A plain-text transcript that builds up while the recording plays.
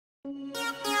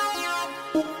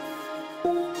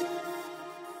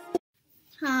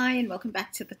welcome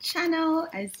back to the channel.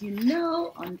 As you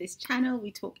know, on this channel we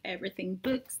talk everything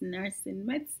books, nursing,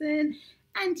 medicine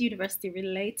and university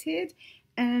related.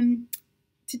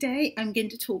 Today I'm going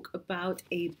to talk about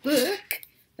a book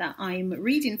that I'm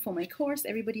reading for my course.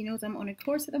 Everybody knows I'm on a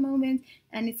course at the moment,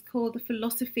 and it's called the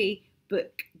Philosophy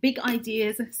book, Big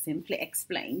Ideas Simply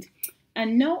Explained.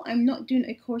 And no, I'm not doing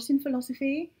a course in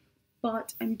philosophy,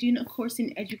 but I'm doing a course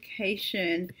in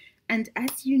education. And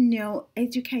as you know,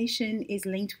 education is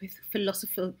linked with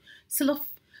philosophical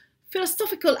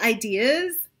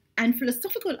ideas, and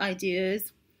philosophical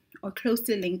ideas are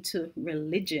closely linked to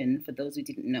religion, for those who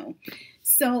didn't know.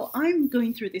 So I'm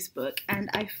going through this book, and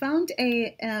I found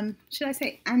a, should I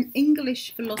say, an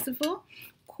English philosopher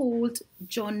called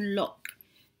John Locke.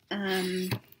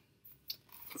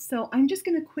 So I'm just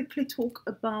going to quickly talk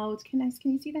about, can you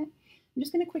see that? I'm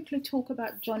just going to quickly talk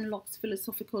about John Locke's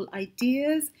philosophical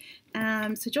ideas.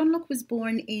 So John Locke was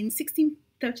born in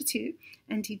 1632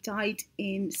 and he died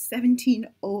in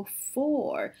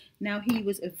 1704. Now, he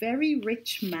was a very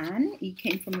rich man. He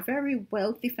came from a very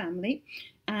wealthy family,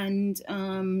 and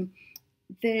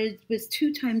there was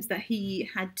 2 times that he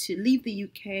had to leave the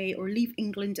UK or leave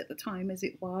England at the time as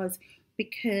it was,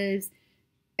 because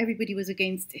everybody was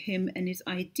against him and his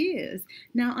ideas.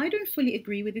 Now, I don't fully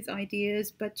agree with his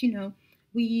ideas, but you know,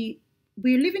 we're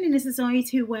living in a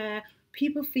society where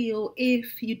people feel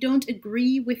if you don't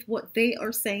agree with what they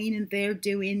are saying and they're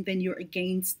doing, then you're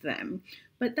against them.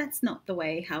 But that's not the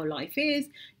way how life is.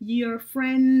 Your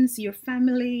friends, your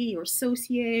family, your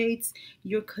associates,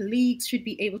 your colleagues should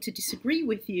be able to disagree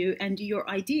with you and your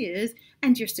ideas,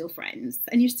 and you're still friends,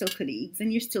 and you're still colleagues,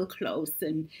 and you're still close,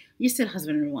 and you're still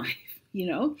husband and wife, you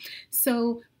know?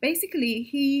 So basically,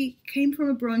 he came from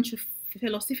a branch of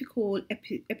philosophy called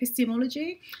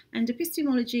epistemology, and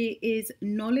epistemology is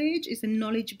knowledge, is a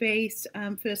knowledge-based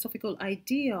philosophical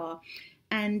idea.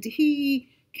 And he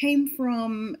came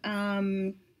from,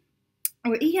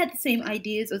 or he had the same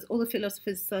ideas as all the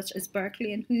philosophers such as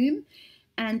Berkeley and Hume,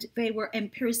 and they were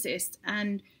empiricists.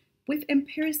 And with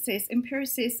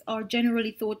empiricists are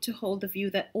generally thought to hold the view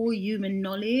that all human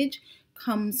knowledge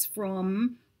comes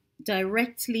from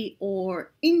directly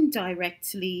or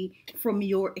indirectly from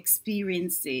your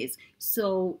experiences.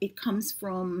 So it comes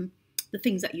from the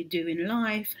things that you do in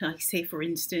life, like say for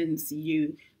instance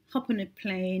you hop on a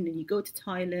plane and you go to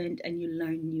Thailand and you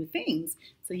learn new things.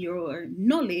 So your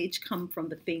knowledge comes from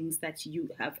the things that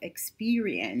you have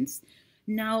experienced.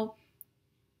 Now,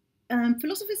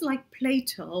 philosophers like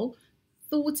Plato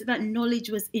thought that knowledge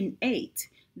was innate,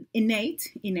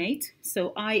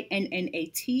 so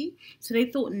I-N-N-A-T. So they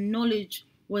thought knowledge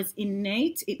was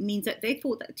innate. It means that they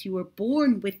thought that you were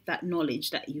born with that knowledge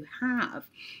that you have.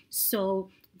 So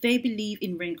they believe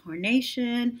in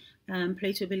reincarnation.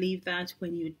 Plato believed that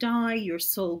when you die, your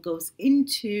soul goes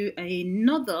into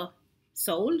another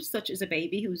soul, such as a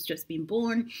baby who's just been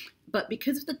born. But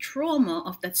because of the trauma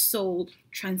of that soul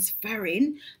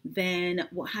transferring, then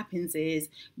what happens is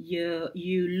you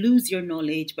lose your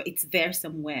knowledge, but it's there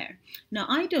somewhere. Now,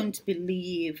 I don't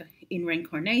believe in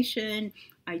reincarnation.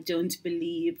 I don't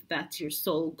believe that your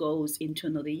soul goes into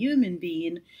another human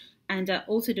being. And I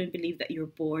also don't believe that you're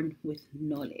born with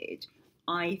knowledge.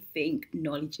 I think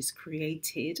knowledge is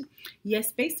created,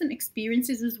 yes, based on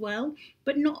experiences as well,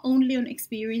 but not only on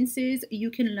experiences.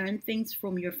 You can learn things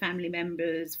from your family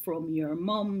members, from your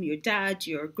mom, your dad,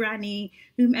 your granny,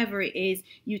 whomever it is.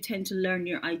 You tend to learn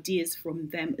your ideas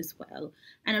from them as well.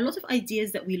 And a lot of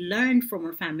ideas that we learn from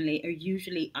our family are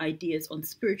usually ideas on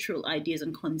spiritual ideas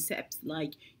and concepts,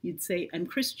 like you'd say, I'm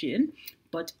Christian,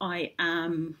 but I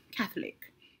am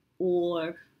Catholic,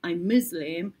 or I'm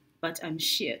Muslim, but I'm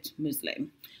Shiite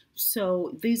Muslim.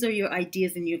 So these are your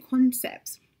ideas and your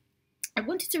concepts. I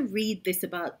wanted to read this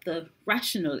about the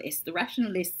rationalists. The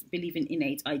rationalists believe in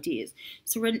innate ideas.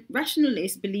 So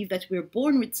rationalists believe that we're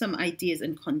born with some ideas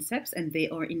and concepts and they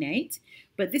are innate,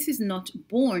 but this is not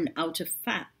born out of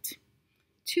fact.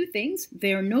 2 things: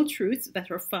 there are no truths that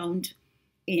are found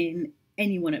in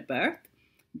anyone at birth.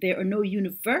 There are no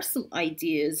universal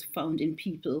ideas found in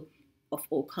people of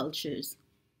all cultures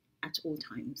at all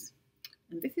times.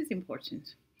 And this is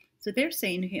important. So they're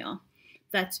saying here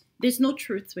that there's no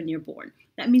truths when you're born.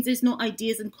 That means there's no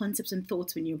ideas and concepts and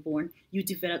thoughts when you're born. You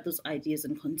develop those ideas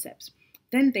and concepts.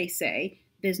 Then they say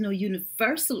there's no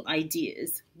universal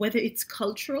ideas, whether it's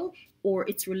cultural or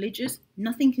it's religious.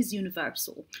 Nothing is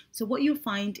universal. So what you'll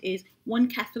find is one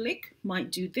Catholic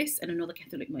might do this and another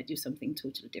Catholic might do something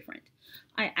totally different.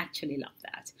 I actually love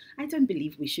that. I don't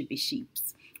believe we should be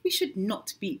sheeps. we should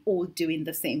not be all doing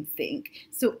the same thing.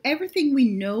 So everything we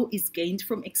know is gained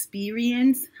from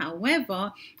experience.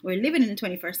 However, we're living in the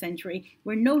 21st century.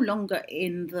 We're no longer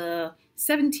in the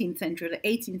 17th century, the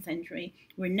 18th century.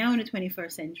 We're now in the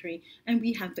 21st century, and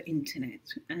we have the internet.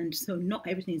 And so not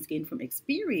everything is gained from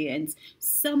experience.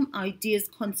 Some ideas,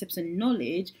 concepts, and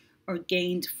knowledge are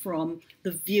gained from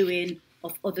the viewing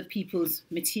of other people's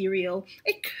material.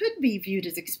 It could be viewed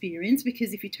as experience,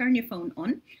 because if you turn your phone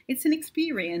on, it's an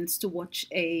experience to watch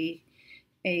a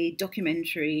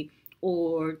documentary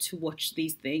or to watch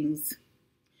these things.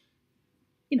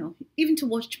 You know, even to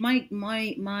watch my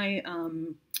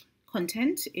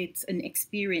content, it's an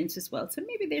experience as well. So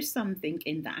maybe there's something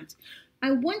in that.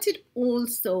 I wanted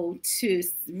also to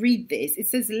read this. It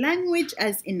says, language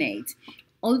as innate.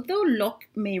 Although Locke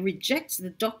may reject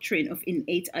the doctrine of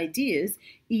innate ideas,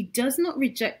 he does not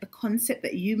reject the concept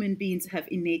that human beings have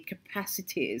innate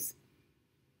capacities.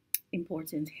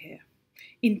 Important here.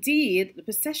 Indeed, the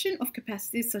possession of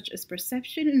capacities such as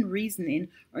perception and reasoning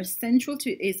are central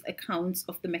to his accounts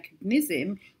of the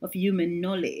mechanism of human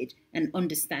knowledge and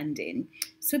understanding.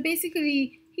 So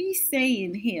basically, he's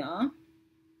saying here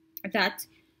that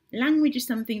language is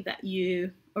something that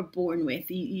you are born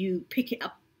with. You pick it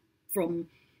up from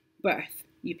birth.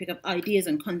 You pick up ideas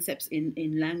and concepts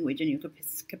in language and your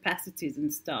capacities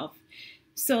and stuff.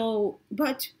 So,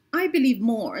 but I believe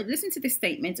more. Listen to this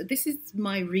statement. This is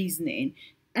my reasoning.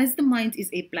 As the mind is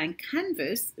a blank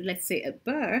canvas, let's say at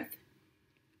birth,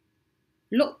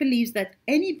 Locke believes that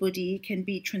anybody can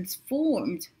be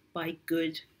transformed by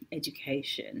good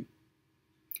education.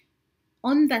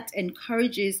 On that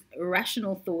encourages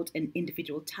rational thought and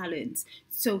individual talents.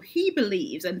 So he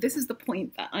believes, and this is the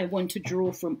point that I want to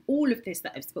draw from all of this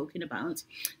that I've spoken about,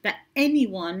 that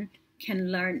anyone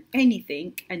can learn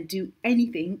anything and do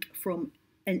anything from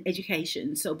an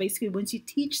education. So basically, once you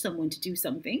teach someone to do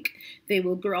something, they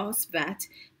will grasp that,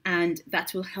 and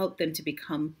that will help them to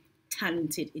become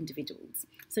talented individuals.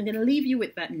 So I'm going to leave you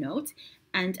with that note,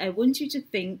 and I want you to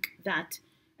think that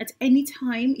at any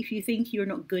time, if you think you're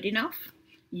not good enough,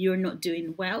 you're not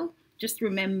doing well, just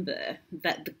remember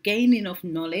that the gaining of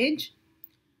knowledge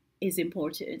is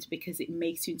important, because it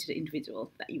makes you into the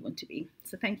individual that you want to be.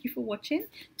 So thank you for watching.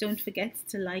 Don't forget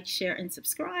to like, share, and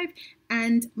subscribe.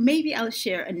 And maybe I'll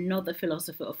share another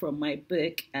philosopher from my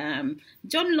book.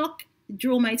 John Locke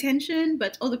drew my attention,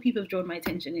 but other people have drawn my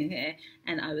attention in here,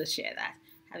 and I will share that.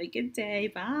 Have a good day.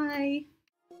 Bye.